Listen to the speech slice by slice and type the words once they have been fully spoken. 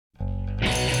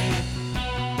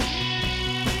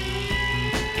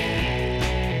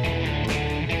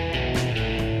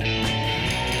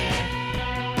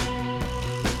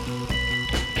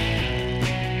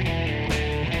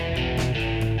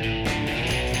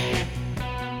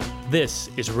This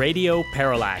is Radio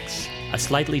Parallax, a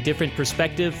slightly different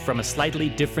perspective from a slightly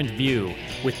different view,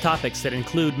 with topics that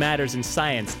include matters in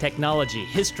science, technology,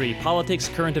 history, politics,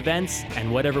 current events,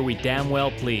 and whatever we damn well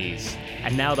please.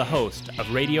 And now the host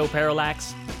of Radio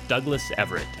Parallax, Douglas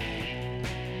Everett.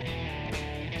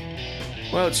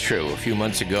 Well, it's true. A few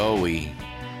months ago, we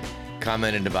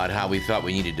commented about how we thought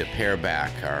we needed to pare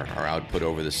back our output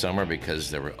over the summer because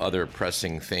there were other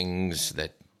pressing things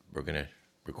that were going to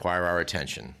require our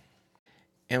attention.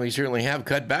 And we certainly have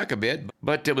cut back a bit,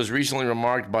 but it was recently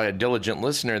remarked by a diligent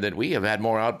listener that we have had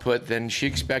more output than she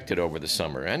expected over the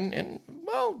summer. And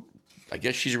well, I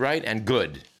guess she's right and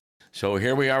good. So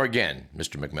here we are again,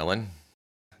 Mr. McMillan.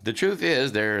 The truth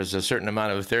is there's a certain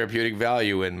amount of therapeutic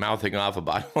value in mouthing off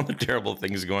about all the terrible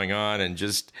things going on and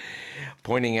just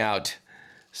pointing out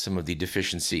some of the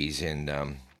deficiencies in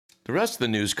the rest of the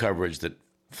news coverage that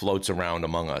floats around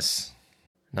among us.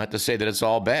 Not to say that it's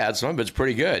all bad, some of it's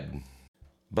pretty good.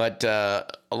 But a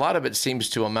lot of it seems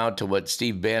to amount to what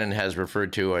Steve Bannon has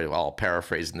referred to, or I'll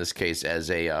paraphrase in this case, as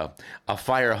a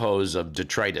fire hose of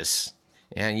detritus.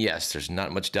 And yes, there's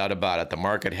not much doubt about it. The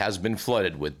market has been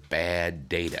flooded with bad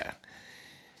data.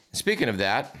 Speaking of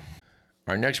that,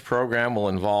 our next program will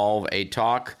involve a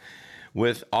talk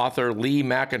with author Lee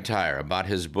McIntyre about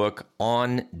his book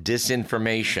On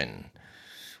Disinformation,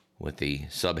 with the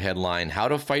subheadline, How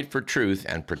to Fight for Truth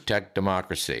and Protect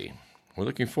Democracy. We're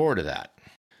looking forward to that.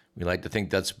 We like to think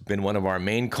that's been one of our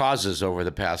main causes over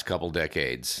the past couple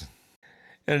decades.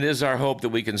 And it is our hope that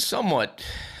we can somewhat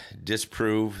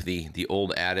disprove the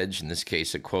old adage, in this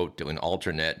case a quote to an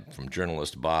alternate from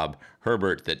journalist Bob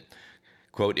Herbert, that,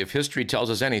 quote, if history tells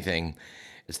us anything,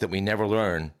 it's that we never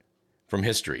learn from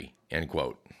history, end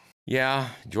quote. Yeah,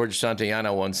 George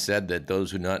Santayana once said that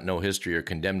those who do not know history are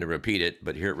condemned to repeat it,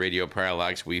 but here at Radio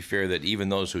Parallax, we fear that even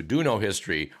those who do know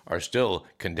history are still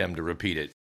condemned to repeat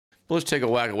it. But let's take a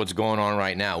whack at what's going on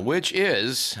right now, which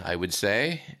is, I would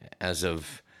say, as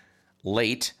of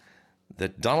late,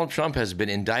 that Donald Trump has been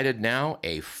indicted now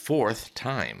a fourth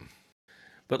time.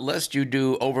 But lest you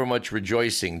do overmuch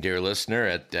rejoicing, dear listener,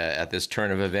 at this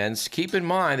turn of events, keep in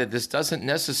mind that this doesn't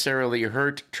necessarily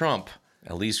hurt Trump,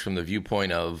 at least from the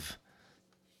viewpoint of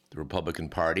the Republican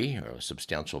Party, or a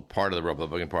substantial part of the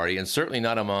Republican Party, and certainly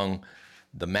not among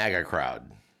the MAGA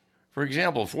crowd. For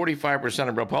example, 45%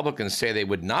 of Republicans say they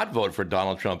would not vote for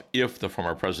Donald Trump if the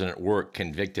former president were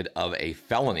convicted of a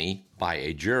felony by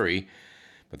a jury,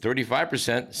 but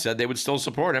 35% said they would still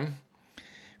support him.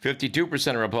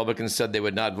 52% of Republicans said they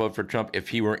would not vote for Trump if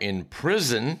he were in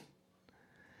prison,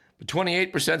 but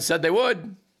 28% said they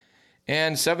would.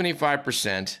 And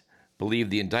 75% believe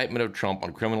the indictment of Trump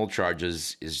on criminal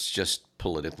charges is just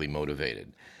politically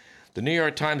motivated. The New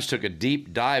York Times took a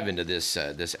deep dive into this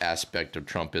aspect of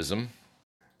Trumpism,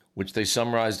 which they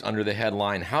summarized under the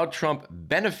headline, How Trump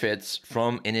Benefits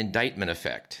from an Indictment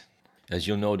Effect. As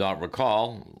you'll no doubt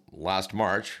recall, last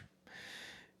March,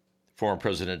 former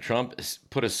President Trump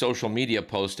put a social media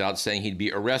post out saying he'd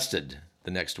be arrested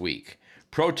the next week.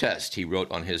 Protest, he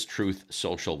wrote on his Truth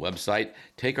Social website,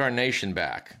 take our nation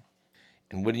back.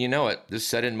 And wouldn't you know it, this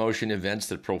set in motion events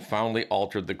that profoundly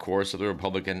altered the course of the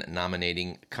Republican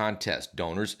nominating contest.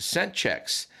 Donors sent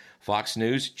checks. Fox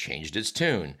News changed its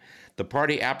tune. The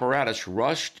party apparatus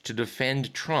rushed to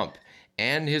defend Trump,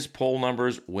 and his poll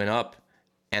numbers went up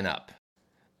and up.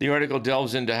 The article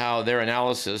delves into how their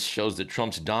analysis shows that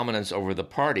Trump's dominance over the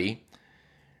party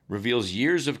reveals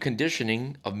years of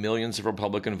conditioning of millions of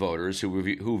Republican voters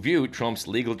who view Trump's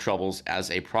legal troubles as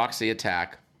a proxy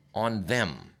attack on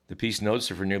them. The piece notes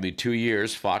that for nearly 2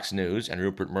 years, Fox News and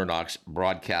Rupert Murdoch's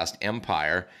broadcast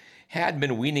empire had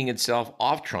been weaning itself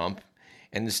off Trump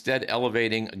and instead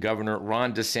elevating Governor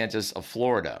Ron DeSantis of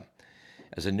Florida.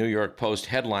 As a New York Post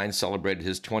headline celebrated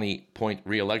his 20-point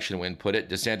re-election win put it,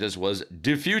 DeSantis was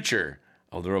the future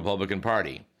of the Republican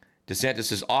Party.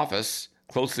 DeSantis' office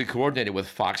closely coordinated with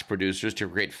Fox producers to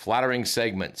create flattering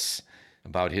segments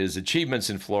about his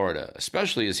achievements in Florida,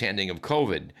 especially his handling of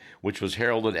COVID, which was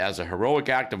heralded as a heroic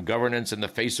act of governance in the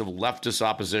face of leftist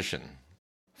opposition.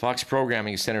 Fox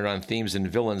programming centered on themes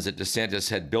and villains that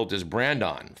DeSantis had built his brand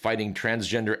on, fighting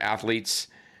transgender athletes,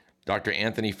 Dr.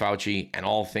 Anthony Fauci, and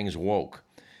all things woke.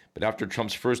 But after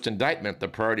Trump's first indictment, the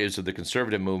priorities of the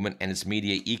conservative movement and its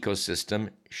media ecosystem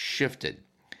shifted.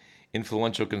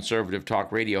 Influential conservative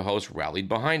talk radio hosts rallied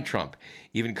behind Trump.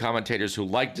 Even commentators who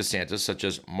liked DeSantis, such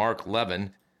as Mark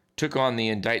Levin, took on the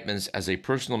indictments as a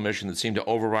personal mission that seemed to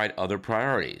override other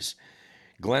priorities.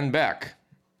 Glenn Beck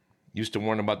used to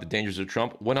warn about the dangers of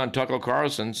Trump, went on Tucker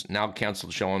Carlson's now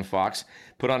canceled show on Fox,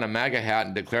 put on a MAGA hat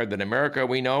and declared that America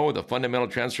we know, the fundamental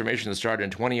transformation that started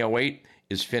in 2008,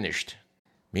 is finished.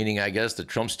 Meaning, I guess, that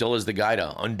Trump still is the guy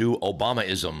to undo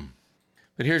Obamaism.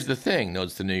 But here's the thing,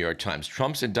 notes the New York Times.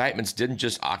 Trump's indictments didn't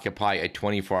just occupy a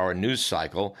 24-hour news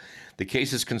cycle. The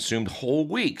cases consumed whole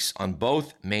weeks on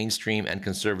both mainstream and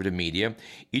conservative media,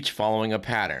 each following a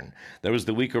pattern. There was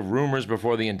the week of rumors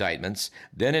before the indictments,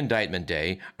 then indictment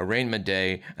day, arraignment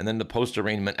day, and then the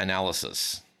post-arraignment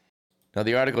analysis. Now,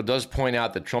 the article does point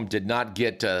out that Trump did not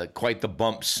get quite the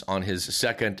bumps on his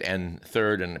second and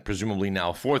third and presumably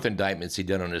now fourth indictments he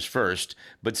did on his first,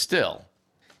 but still,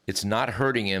 it's not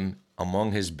hurting him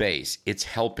among his base. It's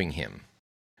helping him.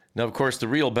 Now, of course, the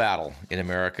real battle in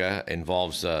America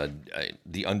involves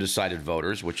the undecided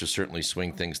voters, which will certainly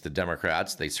swing things to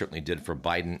Democrats. They certainly did for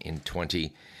Biden in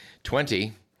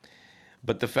 2020.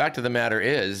 But the fact of the matter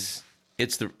is,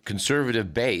 it's the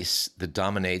conservative base that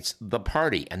dominates the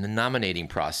party and the nominating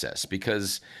process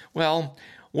because, well,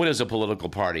 what is a political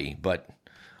party but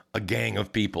a gang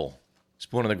of people?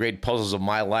 It's one of the great puzzles of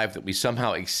my life that we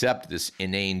somehow accept this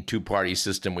inane two-party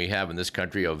system we have in this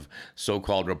country of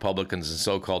so-called Republicans and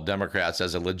so-called Democrats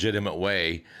as a legitimate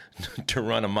way to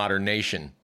run a modern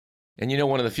nation. And you know,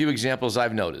 one of the few examples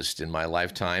I've noticed in my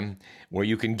lifetime where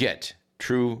you can get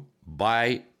true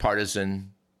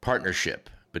bipartisan partnership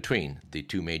between the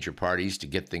two major parties to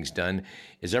get things done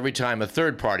is every time a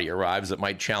third party arrives that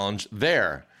might challenge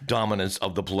their dominance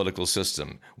of the political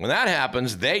system. When that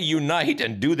happens, they unite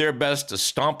and do their best to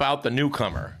stomp out the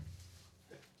newcomer.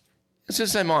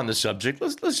 Since I'm on the subject,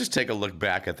 let's just take a look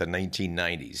back at the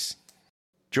 1990s.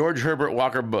 George Herbert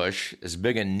Walker Bush, as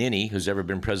big a ninny who's ever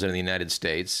been president of the United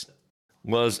States,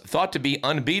 was thought to be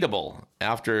unbeatable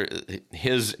after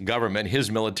his government, his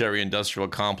military-industrial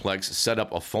complex, set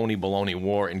up a phony baloney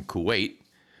war in Kuwait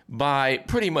by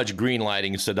pretty much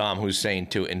greenlighting Saddam Hussein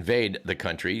to invade the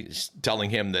country,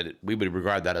 telling him that we would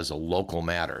regard that as a local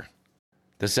matter.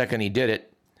 The second he did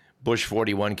it, Bush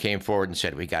 41 came forward and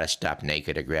said, "We got to stop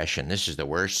naked aggression. This is the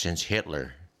worst since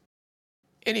Hitler."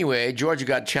 Anyway, Georgia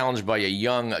got challenged by a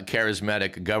young,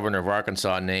 charismatic governor of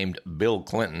Arkansas named Bill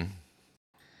Clinton.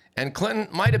 And Clinton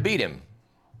might have beat him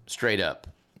straight up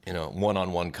in a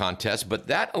one-on-one contest. But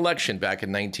that election back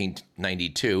in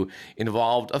 1992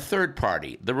 involved a third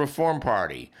party, the Reform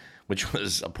Party, which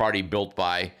was a party built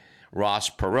by Ross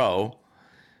Perot,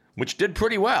 which did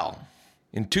pretty well.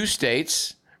 In 2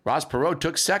 states, Ross Perot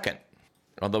took second,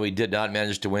 although he did not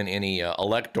manage to win any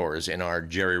electors in our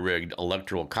jerry-rigged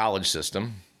electoral college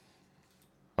system.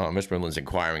 Oh, Mr. Midland's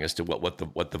inquiring as to what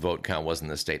the vote count was in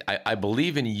the state. I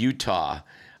believe in Utah,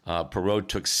 Perot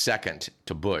took second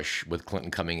to Bush, with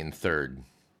Clinton coming in third.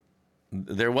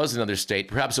 There was another state,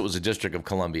 perhaps it was the District of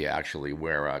Columbia, actually,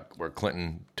 where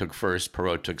Clinton took first,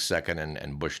 Perot took second,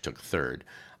 and Bush took third.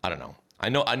 I don't know.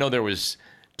 I know there was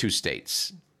 2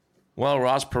 states. Well,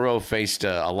 Ross Perot faced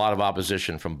a lot of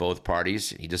opposition from both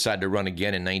parties. He decided to run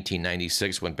again in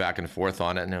 1996, went back and forth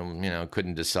on it, and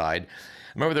couldn't decide.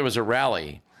 I remember there was a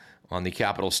rally on the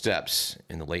Capitol steps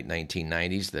in the late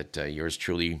 1990s that yours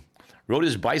truly rode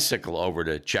his bicycle over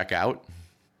to check out.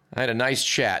 I had a nice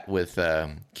chat with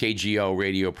KGO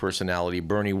radio personality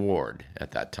Bernie Ward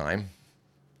at that time.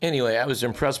 Anyway, I was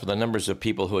impressed with the numbers of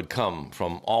people who had come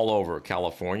from all over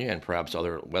California and perhaps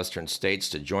other western states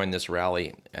to join this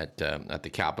rally at the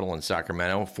Capitol in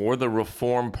Sacramento for the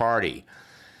Reform Party.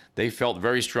 They felt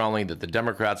very strongly that the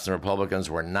Democrats and Republicans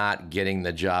were not getting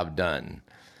the job done,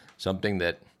 something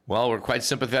that, well, we're quite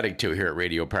sympathetic to here at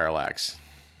Radio Parallax.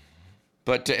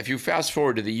 But if you fast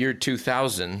forward to the year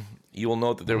 2000, you will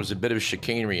note that there was a bit of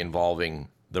chicanery involving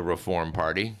the Reform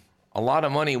Party. A lot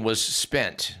of money was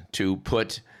spent to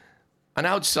put an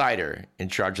outsider in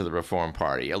charge of the Reform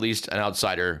Party, at least an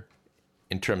outsider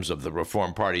in terms of the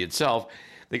Reform Party itself.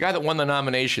 The guy that won the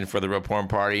nomination for the Reform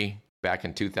Party back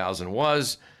in 2000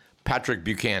 was Patrick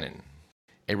Buchanan,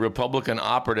 a Republican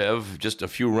operative just a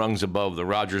few rungs above the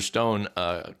Roger Stone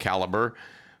caliber,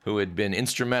 who had been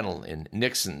instrumental in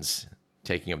Nixon's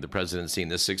taking of the presidency in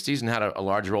the 60s and had a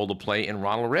large role to play in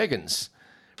Ronald Reagan's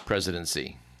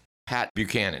presidency. Pat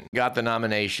Buchanan got the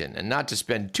nomination. And not to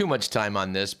spend too much time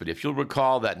on this, but if you'll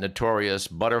recall that notorious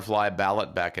butterfly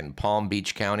ballot back in Palm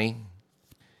Beach County,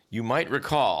 you might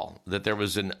recall that there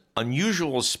was an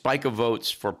unusual spike of votes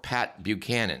for Pat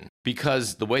Buchanan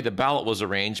because the way the ballot was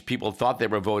arranged, people thought they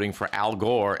were voting for Al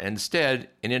Gore and instead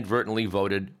inadvertently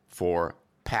voted for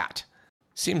Pat.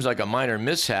 Seems like a minor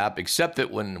mishap, except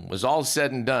that when it was all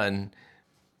said and done,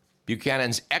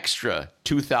 Buchanan's extra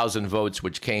 2,000 votes,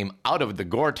 which came out of the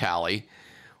Gore tally,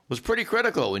 was pretty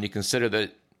critical when you consider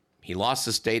that he lost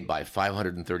the state by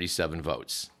 537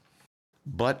 votes.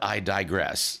 But I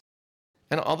digress.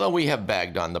 And although we have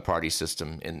bagged on the party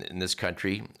system in this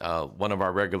country, one of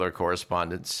our regular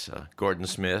correspondents, Gordon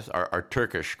Smith, our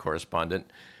Turkish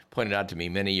correspondent, pointed out to me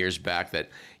many years back that,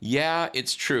 yeah,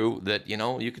 it's true that,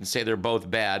 you can say they're both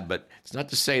bad, but it's not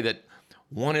to say that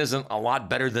one isn't a lot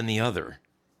better than the other.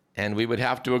 And we would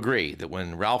have to agree that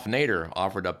when Ralph Nader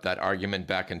offered up that argument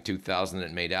back in 2000,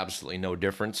 it made absolutely no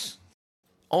difference.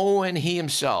 Oh, and he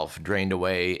himself drained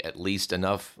away at least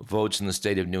enough votes in the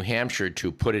state of New Hampshire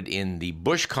to put it in the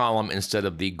Bush column instead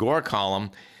of the Gore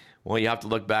column. Well, you have to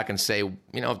look back and say,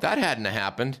 if that hadn't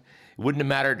happened, it wouldn't have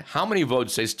mattered how many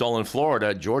votes they stole in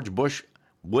Florida. George Bush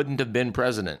wouldn't have been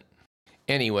president.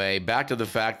 Anyway, back to the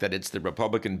fact that it's the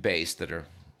Republican base that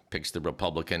picks the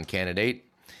Republican candidate.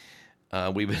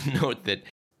 We would note that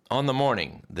on the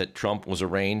morning that Trump was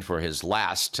arraigned for his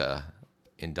last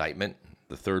indictment,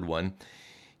 the third one,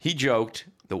 he joked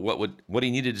that what he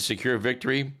needed to secure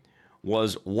victory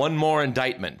was one more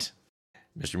indictment.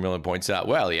 Mr. Miller points out,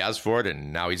 well, he asked for it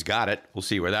and now he's got it. We'll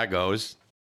see where that goes.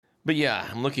 But yeah,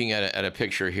 I'm looking at a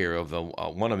picture here of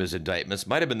one of his indictments.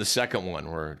 Might have been the second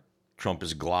one where Trump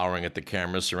is glowering at the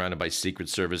camera surrounded by Secret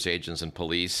Service agents and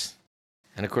police.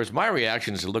 And of course, my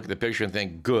reaction is to look at the picture and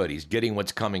think, good, he's getting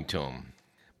what's coming to him.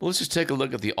 But let's just take a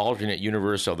look at the alternate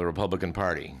universe of the Republican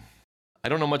Party. I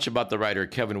don't know much about the writer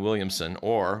Kevin Williamson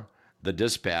or The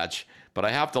Dispatch, but I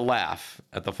have to laugh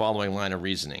at the following line of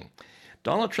reasoning.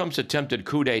 Donald Trump's attempted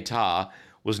coup d'etat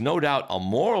was no doubt a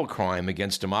moral crime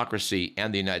against democracy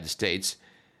and the United States,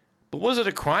 but was it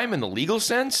a crime in the legal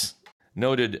sense?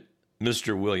 Noted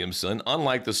Mr. Williamson,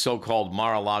 unlike the so-called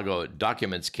Mar-a-Lago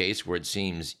documents case where it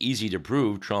seems easy to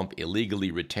prove Trump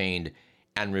illegally retained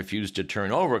and refused to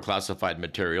turn over classified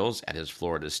materials at his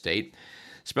Florida state,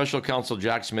 Special Counsel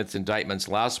Jack Smith's indictments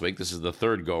last week, this is the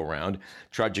third go-round,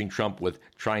 charging Trump with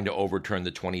trying to overturn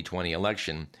the 2020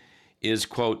 election, is,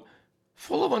 quote,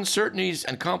 full of uncertainties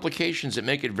and complications that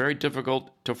make it very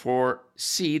difficult to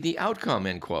foresee the outcome,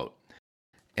 end quote.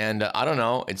 And I don't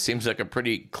know, it seems like a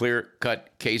pretty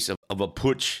clear-cut case of a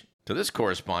putsch to this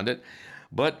correspondent.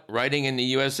 But writing in the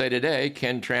USA Today,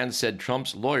 Ken Tran said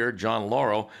Trump's lawyer, John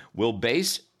Lauro, will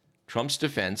base Trump's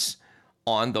defense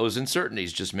on those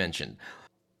uncertainties just mentioned.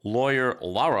 Lawyer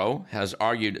Lauro has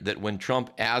argued that when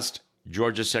Trump asked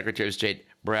Georgia Secretary of State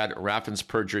Brad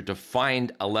Raffensperger to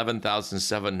find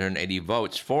 11,780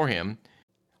 votes for him,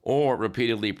 or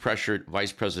repeatedly pressured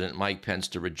Vice President Mike Pence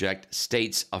to reject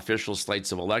states' official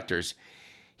slates of electors,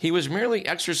 he was merely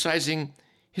exercising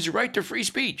his right to free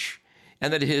speech,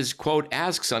 and that his, quote,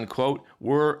 asks, unquote,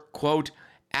 were, quote,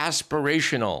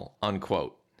 aspirational,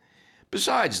 unquote.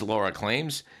 Besides, Laura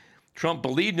claims, Trump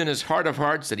believed in his heart of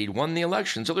hearts that he'd won the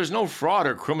election, so there's no fraud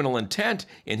or criminal intent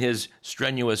in his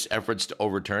strenuous efforts to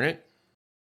overturn it.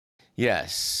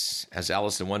 Yes, as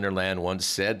Alice in Wonderland once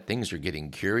said, things are getting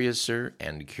curiouser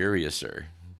and curiouser.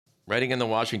 Writing in the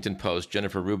Washington Post,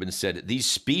 Jennifer Rubin said, these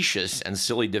specious and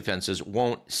silly defenses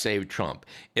won't save Trump.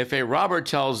 If a robber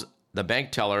tells the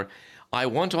bank teller, I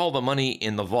want all the money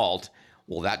in the vault,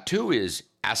 well, that too is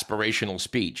aspirational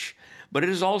speech. But it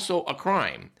is also a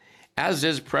crime, as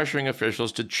is pressuring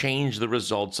officials to change the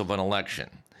results of an election.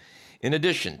 In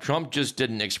addition, Trump just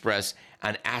didn't express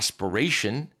an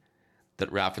aspiration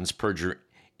that Raffensperger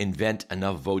invent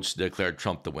enough votes to declare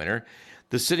Trump the winner.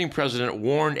 The sitting president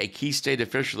warned a key state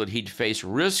official that he'd face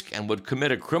risk and would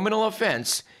commit a criminal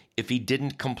offense if he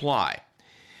didn't comply.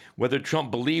 Whether Trump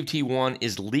believed he won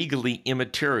is legally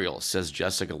immaterial, says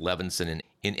Jessica Levinson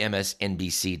in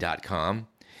MSNBC.com.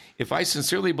 If I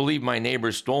sincerely believe my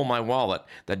neighbor stole my wallet,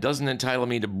 that doesn't entitle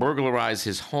me to burglarize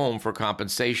his home for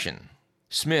compensation.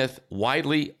 Smith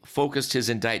widely focused his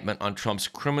indictment on Trump's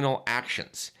criminal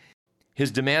actions. His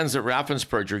demands that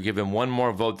Raffensperger give him one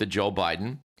more vote than Joe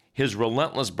Biden, his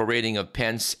relentless berating of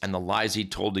Pence and the lies he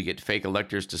told to get fake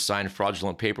electors to sign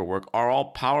fraudulent paperwork are all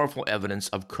powerful evidence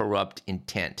of corrupt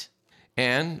intent.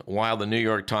 And while the New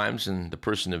York Times, in the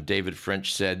person of David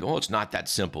French, said, oh, it's not that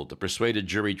simple to persuade a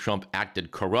jury Trump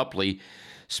acted corruptly,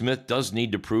 Smith does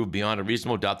need to prove beyond a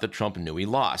reasonable doubt that Trump knew he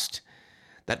lost.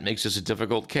 That makes this a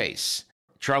difficult case.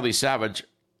 Charlie Savage,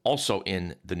 also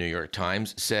in the New York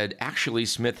Times, said, actually,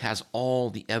 Smith has all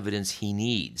the evidence he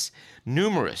needs.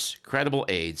 Numerous credible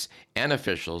aides and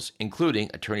officials,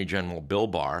 including Attorney General Bill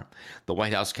Barr, the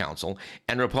White House counsel,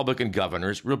 and Republican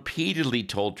governors repeatedly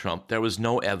told Trump there was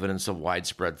no evidence of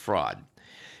widespread fraud.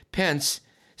 Pence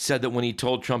said that when he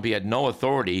told Trump he had no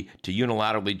authority to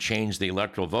unilaterally change the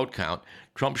electoral vote count,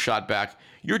 Trump shot back,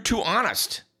 "You're too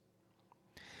honest."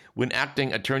 When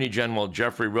acting Attorney General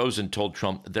Jeffrey Rosen told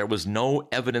Trump that there was no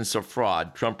evidence of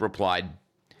fraud, Trump replied,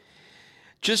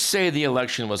 "Just say the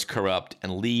election was corrupt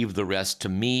and leave the rest to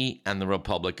me and the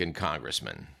Republican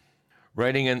congressman."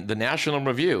 Writing in the National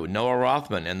Review, Noah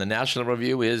Rothman. And the National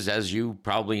Review is, as you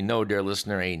probably know, dear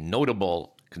listener, a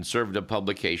notable conservative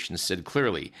publication, said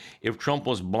clearly, if Trump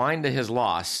was blind to his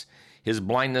loss, his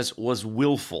blindness was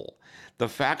willful. The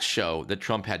facts show that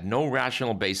Trump had no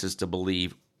rational basis to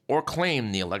believe or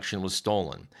claim the election was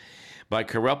stolen. By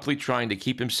corruptly trying to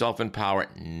keep himself in power,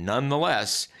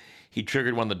 nonetheless, he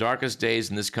triggered one of the darkest days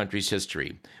in this country's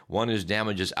history, one whose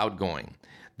damage is outgoing.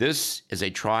 This is a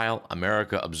trial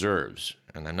America observes,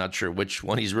 and I'm not sure which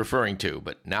one he's referring to,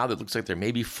 but now that looks like there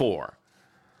may be 4.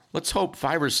 Let's hope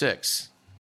 5 or 6.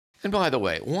 And by the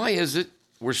way, why is it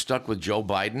we're stuck with Joe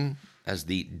Biden as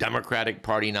the Democratic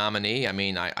Party nominee? I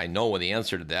mean, I know the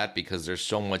answer to that because there's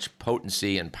so much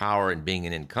potency and power in being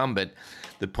an incumbent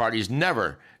that parties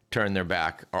never turn their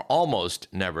back, or almost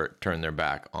never turn their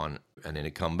back on an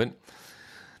incumbent.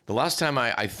 The last time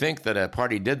I think that a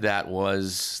party did that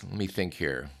was, let me think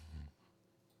here,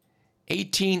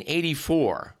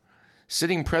 1884.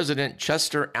 Sitting President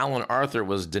Chester Alan Arthur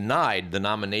was denied the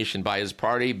nomination by his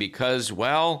party because,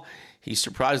 well, he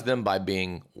surprised them by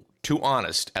being too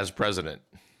honest as president.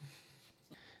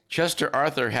 Chester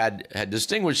Arthur had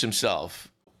distinguished himself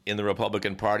in the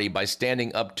Republican Party by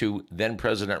standing up to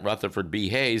then-President Rutherford B.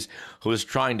 Hayes, who was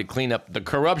trying to clean up the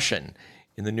corruption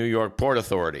in the New York Port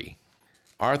Authority.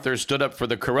 Arthur stood up for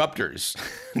the corruptors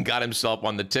and got himself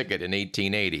on the ticket in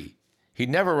 1880. He'd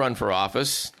never run for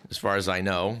office, as far as I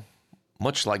know,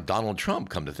 much like Donald Trump,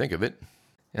 come to think of it.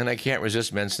 And I can't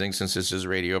resist mentioning, since this is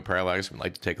Radio Parallax, I'd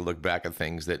like to take a look back at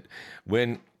things that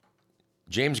when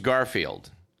James Garfield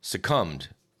succumbed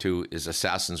to his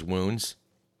assassin's wounds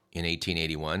in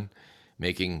 1881,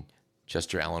 making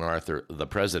Chester Alan Arthur the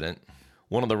president,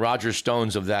 one of the Roger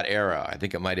Stones of that era, I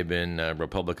think it might have been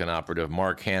Republican operative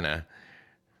Mark Hanna,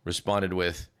 responded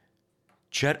with,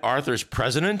 "Chet Arthur's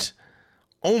president?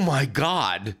 Oh my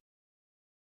God."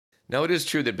 Now, it is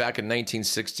true that back in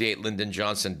 1968, Lyndon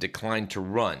Johnson declined to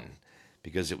run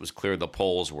because it was clear the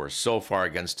polls were so far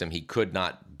against him he could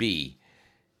not be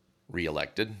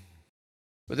reelected.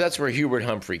 But that's where Hubert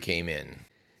Humphrey came in.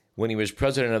 When he was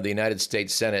president of the United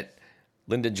States Senate,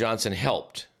 Lyndon Johnson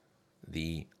helped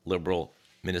the liberal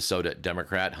Minnesota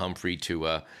Democrat Humphrey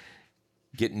to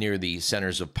get near the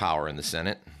centers of power in the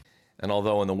Senate. And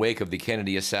although in the wake of the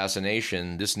Kennedy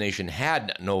assassination, this nation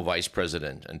had no vice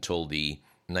president until the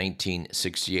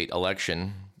 1968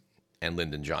 election, and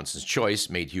Lyndon Johnson's choice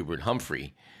made Hubert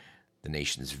Humphrey the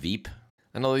nation's Veep.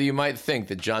 And although you might think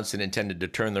that Johnson intended to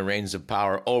turn the reins of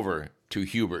power over to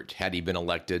Hubert had he been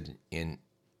elected in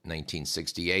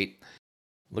 1968,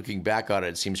 looking back on it,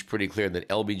 it seems pretty clear that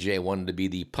LBJ wanted to be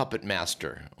the puppet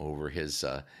master over his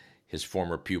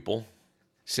former pupil,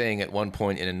 saying at one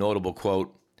point in a notable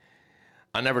quote,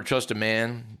 "I never trust a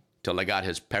man till I got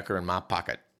his pecker in my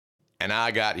pocket. And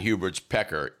I got Hubert's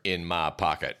pecker in my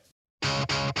pocket."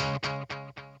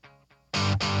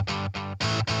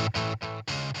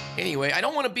 Anyway, I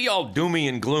don't want to be all doomy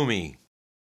and gloomy.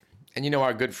 And you know,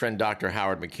 our good friend Dr.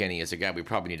 Howard McKinney is a guy we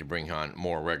probably need to bring on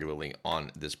more regularly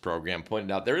on this program,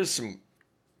 pointed out there is some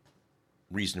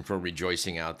reason for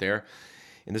rejoicing out there.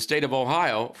 In the state of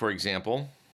Ohio, for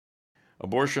example,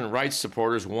 abortion rights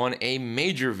supporters won a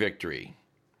major victory.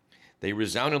 They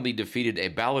resoundingly defeated a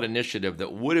ballot initiative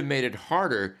that would have made it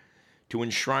harder to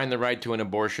enshrine the right to an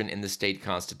abortion in the state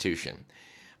constitution.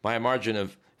 By a margin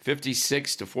of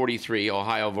 56 to 43,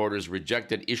 Ohio voters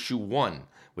rejected Issue 1,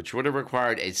 which would have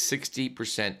required a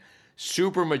 60%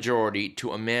 supermajority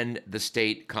to amend the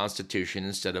state constitution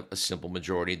instead of a simple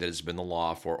majority that has been the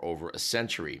law for over a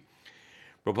century.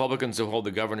 Republicans who hold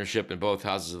the governorship in both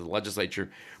houses of the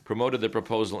legislature promoted the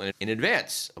proposal in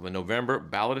advance of a November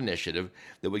ballot initiative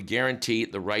that would guarantee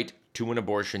the right to an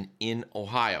abortion in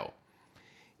Ohio.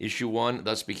 Issue 1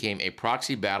 thus became a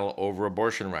proxy battle over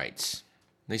abortion rights.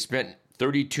 They spent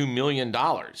 $32 million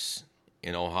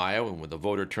in Ohio, and with a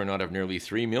voter turnout of nearly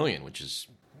 3 million, which is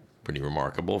pretty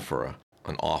remarkable for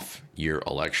an off-year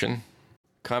election.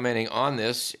 Commenting on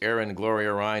this, Aaron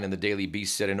Gloria Ryan in the Daily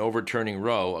Beast said in overturning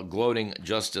Roe, a gloating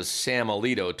Justice Sam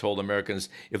Alito told Americans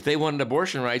if they wanted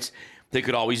abortion rights, they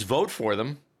could always vote for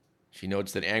them. She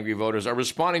notes that angry voters are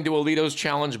responding to Alito's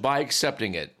challenge by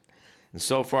accepting it, and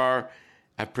so far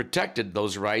have protected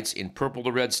those rights in purple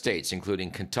to red states, including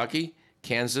Kentucky,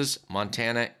 Kansas,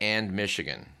 Montana, and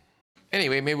Michigan.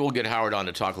 Anyway, maybe we'll get Howard on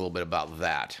to talk a little bit about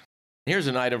that. Here's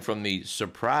an item from the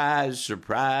surprise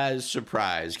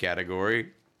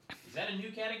category. Is that a new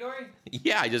category?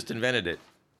 Yeah, I just invented it.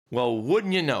 Well,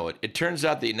 wouldn't you know it? It turns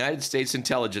out the United States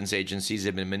intelligence agencies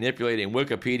have been manipulating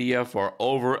Wikipedia for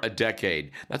over a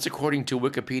decade. That's according to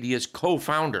Wikipedia's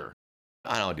co-founder.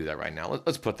 I don't do that right now.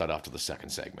 Let's put that off to the second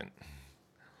segment.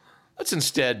 Let's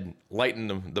instead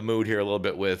lighten the mood here a little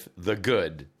bit with the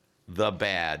good, the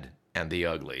bad, and the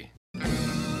ugly.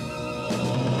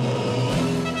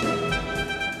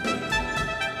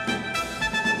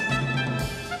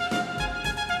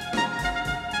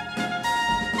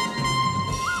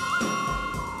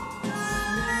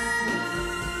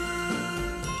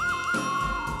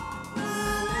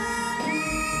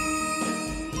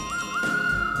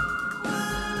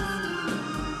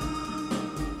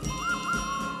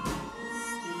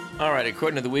 All right,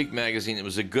 according to the Week magazine, it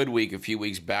was a good week a few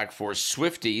weeks back for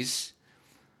Swifties,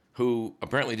 who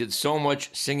apparently did so much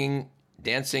singing,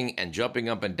 dancing, and jumping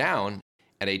up and down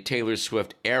at a Taylor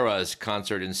Swift Eras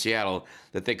concert in Seattle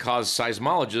that they caused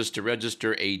seismologists to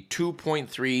register a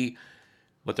 2.3,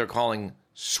 what they're calling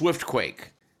Swiftquake.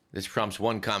 This prompts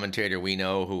one commentator we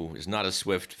know who is not a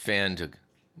Swift fan to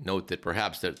note that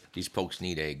perhaps that these folks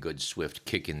need a good Swift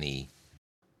kick in the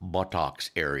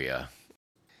buttocks area.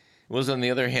 It was, on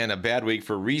the other hand, a bad week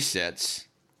for resets,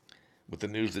 with the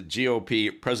news that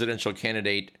GOP presidential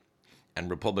candidate and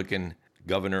Republican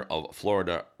governor of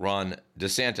Florida, Ron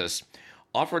DeSantis,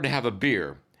 offered to have a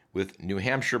beer with New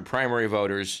Hampshire primary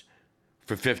voters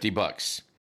for $50.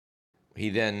 He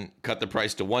then cut the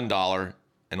price to $1,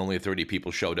 and only 30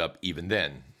 people showed up even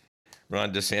then.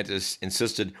 Ron DeSantis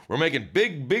insisted, "We're making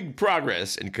big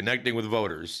progress in connecting with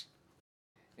voters."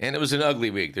 And it was an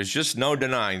ugly week. There's just no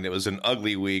denying that it was an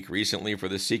ugly week recently for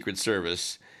the Secret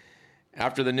Service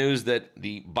after the news that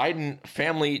the Biden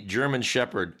family German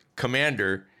Shepherd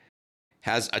commander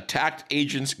has attacked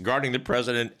agents guarding the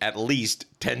president at least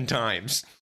 10 times.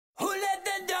 Who let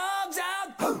the dogs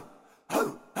out? Who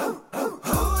let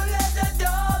the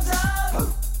dogs out?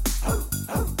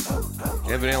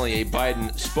 Evidently, a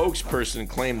Biden spokesperson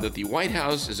claimed that the White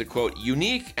House is a, quote,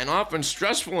 unique and often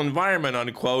stressful environment,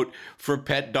 unquote, for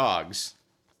pet dogs.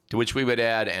 To which we would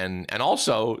add, and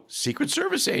also Secret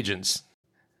Service agents.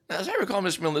 Now, as I recall,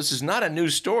 Mr. Miller, this is not a new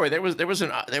story. There was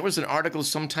an article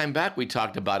some time back we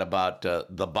talked about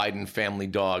the Biden family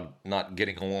dog not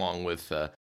getting along with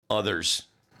others.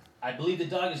 I believe the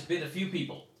dog has bit a few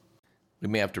people. We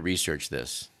may have to research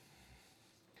this.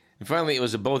 And finally, it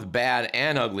was a both bad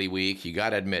and ugly week, you got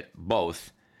to admit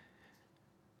both,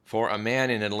 for a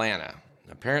man in Atlanta.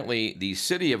 Apparently, the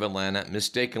city of Atlanta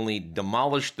mistakenly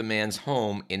demolished the man's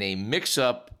home in a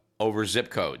mix-up over zip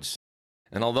codes.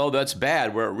 And although that's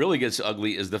bad, where it really gets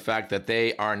ugly is the fact that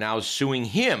they are now suing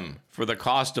him for the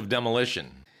cost of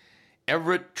demolition.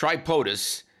 Everett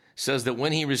Tripodis says that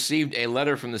when he received a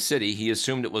letter from the city, he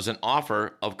assumed it was an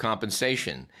offer of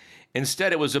compensation.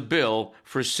 Instead, it was a bill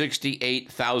for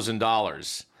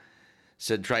 $68,000.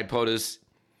 Said Tripodis,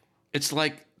 "It's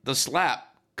like the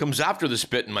slap comes after the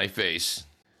spit in my face."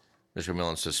 Mr.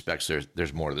 Millen suspects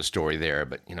there's more to the story there,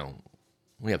 but,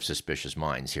 we have suspicious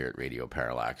minds here at Radio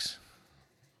Parallax.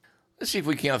 Let's see if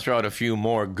we can't throw out a few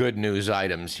more good news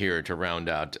items here to round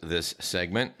out this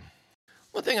segment.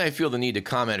 One thing I feel the need to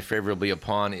comment favorably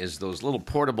upon is those little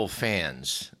portable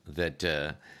fans that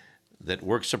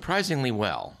work surprisingly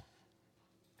well.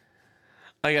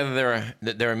 I gather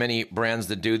there are many brands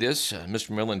that do this. Mr.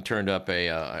 Millen turned up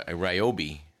a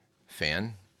Ryobi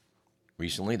fan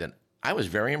recently that I was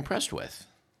very impressed with.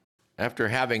 After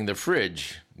having the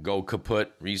fridge go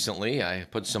kaput recently, I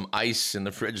put some ice in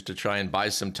the fridge to try and buy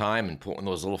some time and put one of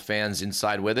those little fans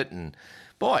inside with it, and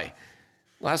boy,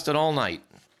 lasted all night.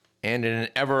 And in an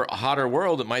ever hotter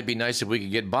world, it might be nice if we could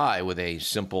get by with a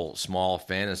simple, small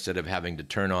fan instead of having to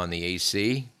turn on the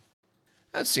AC.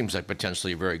 That seems like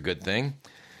potentially a very good thing.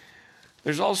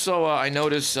 There's also, I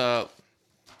notice, an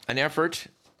effort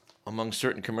among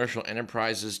certain commercial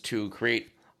enterprises to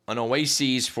create an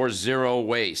oasis for zero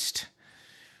waste.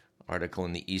 Article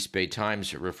in the East Bay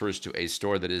Times refers to a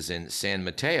store that is in San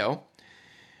Mateo,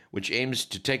 which aims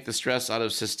to take the stress out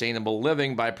of sustainable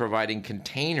living by providing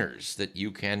containers that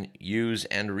you can use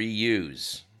and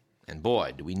reuse. And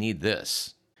boy, do we need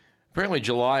this. Apparently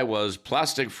July was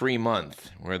plastic-free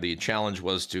month, where the challenge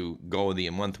was to go the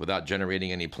month without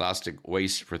generating any plastic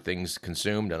waste for things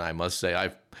consumed, and I must say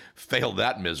I've failed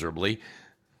that miserably.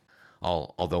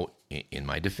 Although, in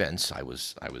my defense, I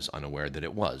was unaware that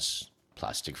it was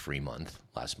plastic-free month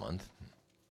last month.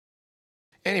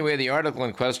 Anyway, the article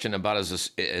in question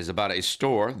is about a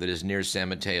store that is near San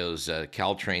Mateo's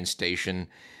Caltrain station,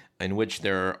 in which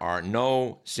there are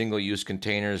no single-use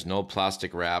containers, no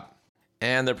plastic wrap,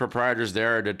 and the proprietors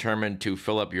there are determined to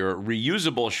fill up your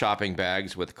reusable shopping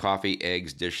bags with coffee,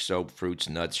 eggs, dish soap, fruits,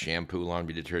 nuts, shampoo,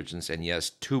 laundry detergents, and yes,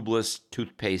 tubeless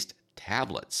toothpaste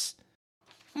tablets.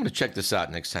 I'm going to check this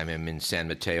out next time I'm in San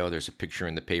Mateo. There's a picture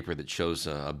in the paper that shows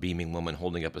a beaming woman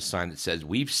holding up a sign that says,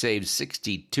 "We've saved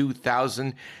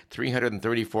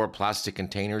 62,334 plastic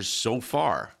containers so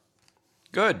far."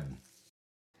 Good.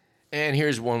 And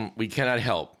here's one we cannot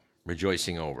help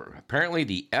rejoicing over. Apparently,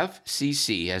 the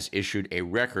FCC has issued a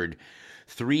record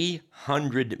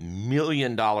 $300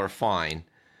 million fine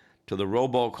to the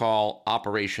robocall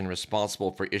operation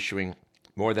responsible for issuing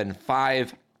more than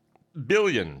 5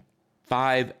 billion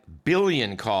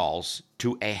calls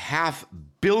to 500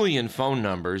 million phone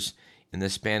numbers in the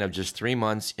span of just 3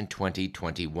 months in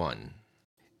 2021.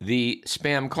 The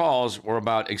spam calls were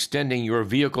about extending your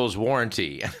vehicle's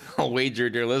warranty. I'll wager,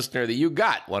 dear listener, that you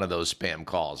got one of those spam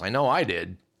calls. I know I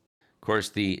did. Of course,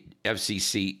 the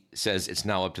FCC says it's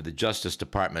now up to the Justice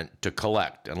Department to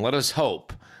collect. And let us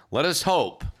hope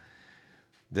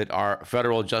that our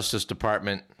federal Justice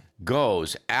Department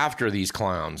goes after these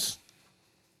clowns.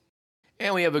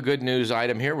 And we have a good news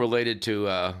item here related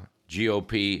to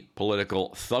GOP political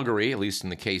thuggery, at least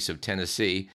in the case of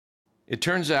Tennessee. It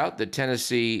turns out that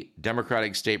Tennessee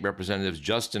Democratic State Representatives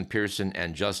Justin Pearson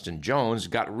and Justin Jones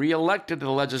got reelected to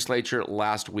the legislature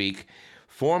last week,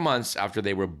 4 months after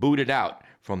they were booted out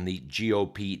from the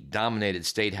GOP-dominated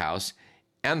State House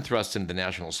and thrust into the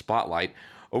national spotlight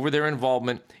over their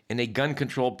involvement in a gun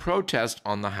control protest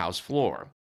on the House floor.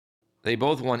 They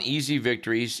both won easy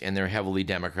victories in their heavily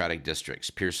Democratic districts,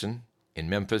 Pearson in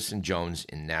Memphis and Jones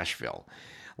in Nashville.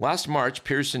 Last March,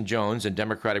 Pearson Jones and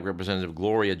Democratic Representative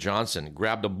Gloria Johnson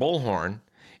grabbed a bullhorn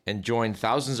and joined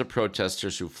thousands of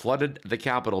protesters who flooded the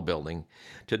Capitol building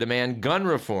to demand gun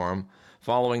reform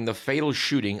following the fatal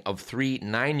shooting of 3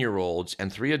 9-year-olds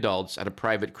and 3 adults at a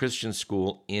private Christian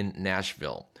school in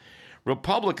Nashville.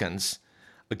 Republicans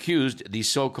accused the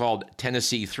so-called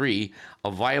Tennessee Three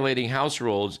of violating House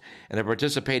rules and of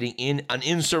participating in an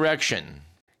insurrection.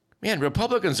 Man,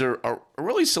 Republicans are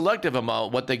really selective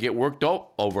about what they get worked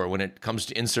over when it comes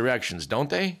to insurrections,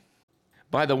 don't they?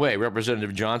 By the way,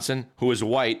 Representative Johnson, who is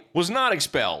white, was not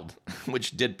expelled,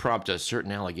 which did prompt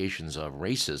certain allegations of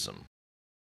racism.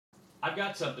 I've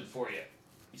got something for you.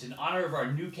 It's in honor of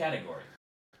our new category.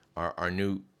 Our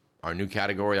new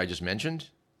category I just mentioned?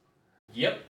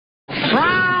 Yep.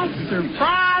 Surprise,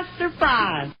 surprise,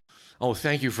 surprise. Oh,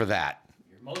 thank you for that.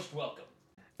 You're most welcome.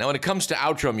 Now, when it comes to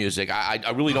outro music, I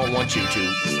really don't want you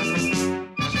to.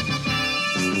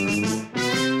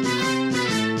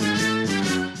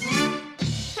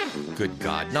 Good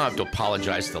God, now I have to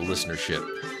apologize to the listenership.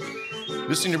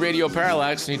 Listening to Radio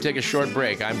Parallax, and you take a short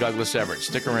break. I'm Douglas Everett.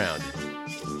 Stick around.